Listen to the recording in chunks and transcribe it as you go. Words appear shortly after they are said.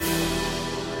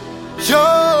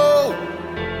Yo,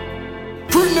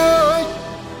 Brunei,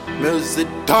 Millz it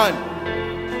done.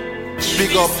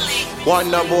 Big up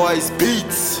N.W.O's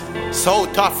beats.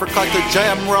 South Africa to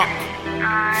Jam Rock.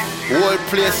 Whole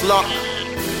place lock.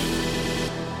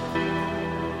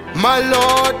 My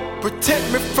Lord,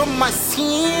 protect me from my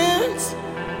sins.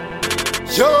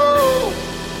 Yo,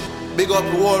 big up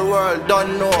the whole world,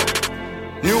 don't know.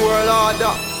 New world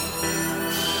order.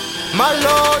 My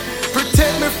Lord,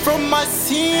 protect me from my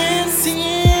sins.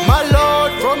 My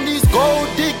Lord, from these gold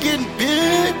digging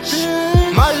bitch.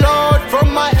 My Lord,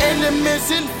 from my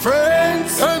enemies and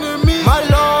friends. My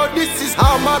Lord, this is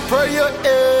how my prayer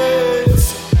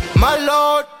ends. My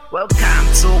Lord. Welcome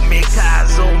to mi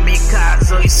caso,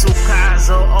 e su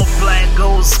caso. All black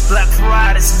ghosts, Black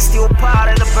Fridays, and still part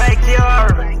in the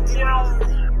backyard.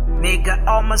 Nigga,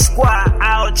 all my squad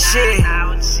out shit.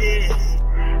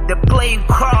 They playing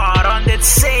card on the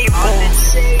table.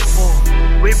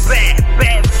 We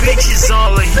bad bitches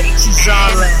only.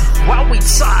 While we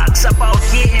talks about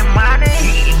getting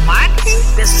money,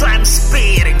 that's why I'm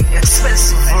spitting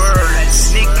expensive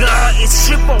words. Nigga, it's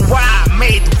triple Y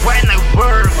made when I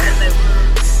work.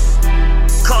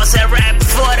 Cause I rap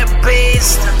for the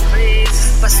beast,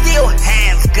 but still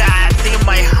have God in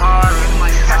my heart.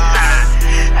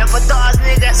 And for those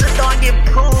niggas who don't get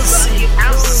pussy,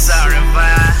 I'm sorry,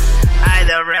 but I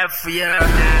don't rap for you.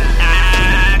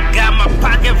 I got my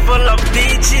pocket full of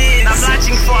digits. I'm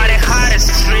searching for the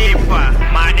hottest stripper.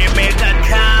 Money maker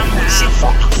come, she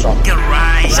fucking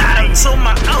right. Shout out to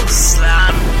my old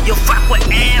slime. You fuck with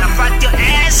N, I fuck your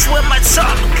ass with my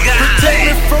top gun. Protect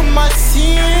me from my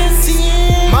sins,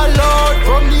 my Lord,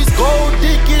 from these gold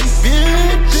digging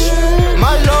bitch.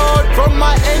 My Lord, from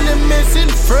my enemies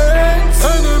and friends.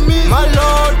 My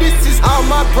Lord, this is how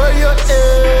my prayer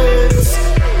ends.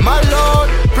 My Lord,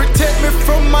 protect me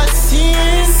from my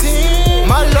sins.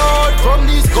 My Lord, from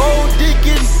these gold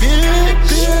digging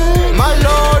bitch. My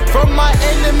Lord, from my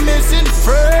enemies and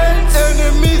friends.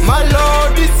 My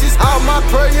Lord, this is how my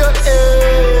prayer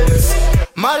ends.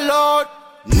 My Lord.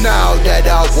 Now that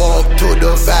I walk to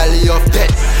the valley of death,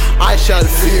 I shall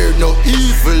fear no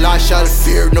evil, I shall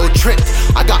fear no threat.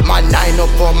 I got my 9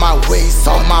 up on my waist,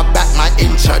 on my back, my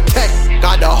inch of tech.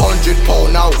 Got 100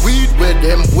 pound of weed with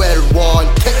them well-worn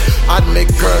tech. And my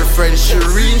girlfriend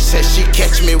Shireen says she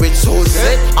catch me with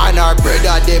Cesar. And her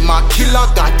brother, they my killer,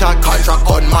 got a contract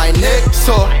on my neck.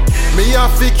 So, me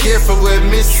have to careful with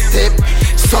me step.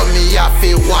 So me have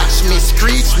to watch me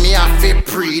screech, me have to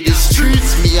pray the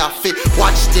streets. Me have to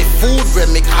watch the food when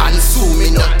me consume,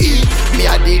 me no eat. Me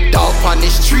a the dog on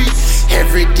the street.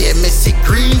 Every day me see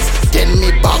greens, then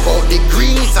me bag out the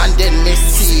greens, and then me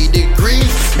see the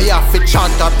greens. Me have to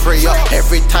chant a prayer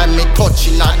every time me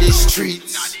touching on the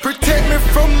streets. Protect me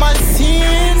from my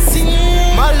sins,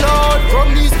 my Lord,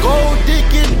 from these gold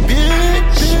digging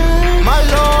bitch. My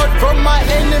Lord, from my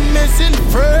enemies and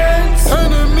friends.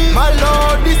 My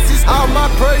Lord, this is how my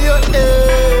prayer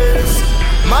ends.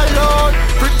 My Lord,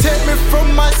 protect me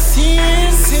from my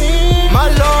sins. My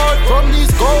Lord, from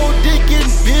these gold digging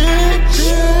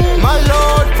bitch. My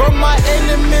Lord, from my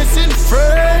enemies and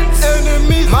friends.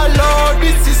 My Lord,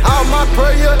 this is how my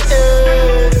prayer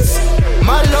ends.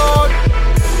 My Lord.